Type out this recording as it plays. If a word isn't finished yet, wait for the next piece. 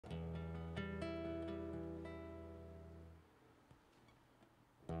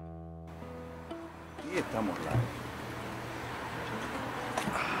Estamos live.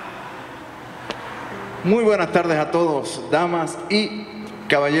 Muy buenas tardes a todos, damas y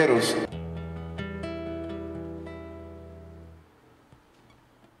caballeros.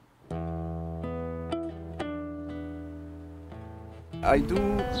 I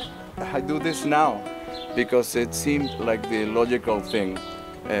do this now because it seemed like the logical thing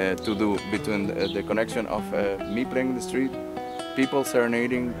to do between the connection of me playing the street, people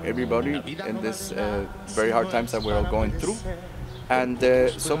serenading everybody in this very hard times that we're all going through, and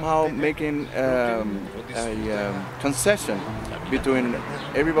somehow making a concession between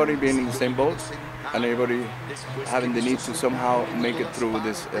everybody being in the same boat and everybody having the need to somehow make it through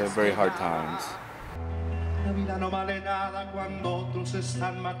this very hard times. La vida no vale nada cuando otros se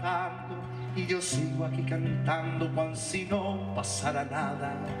están matando y yo sigo aquí cantando cual si no pasara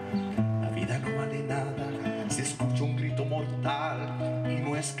nada. La vida no vale nada si escucho un grito mortal y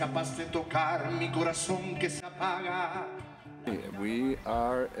no es capaz de tocar mi corazón que se apaga. We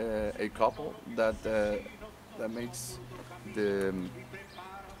are a couple that makes the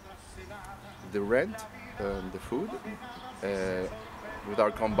rent, the food, with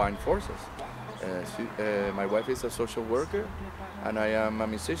our combined forces. My wife is a social worker and I am a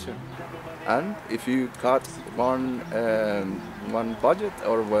musician. And if you cut one budget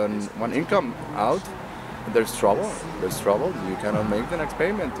or one income out, there's trouble. There's trouble. You cannot make the next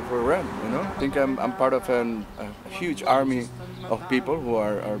payment for rent. You know. I think I'm part of a huge army of people who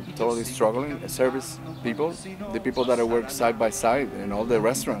are totally struggling. Service people, the people that I work side by side in all the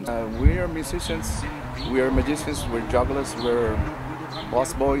restaurants. We are musicians. We are magicians. We're jugglers. We're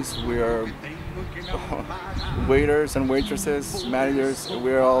boss boys. We are waiters and waitresses, managers.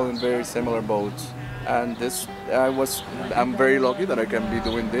 We're all in very similar boats. And I'm very lucky that I can be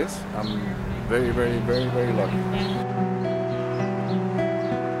doing this. I'm very, very, very, very lucky.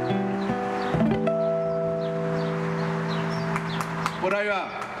 Por ahí va.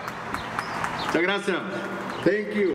 Muchas gracias. Thank you.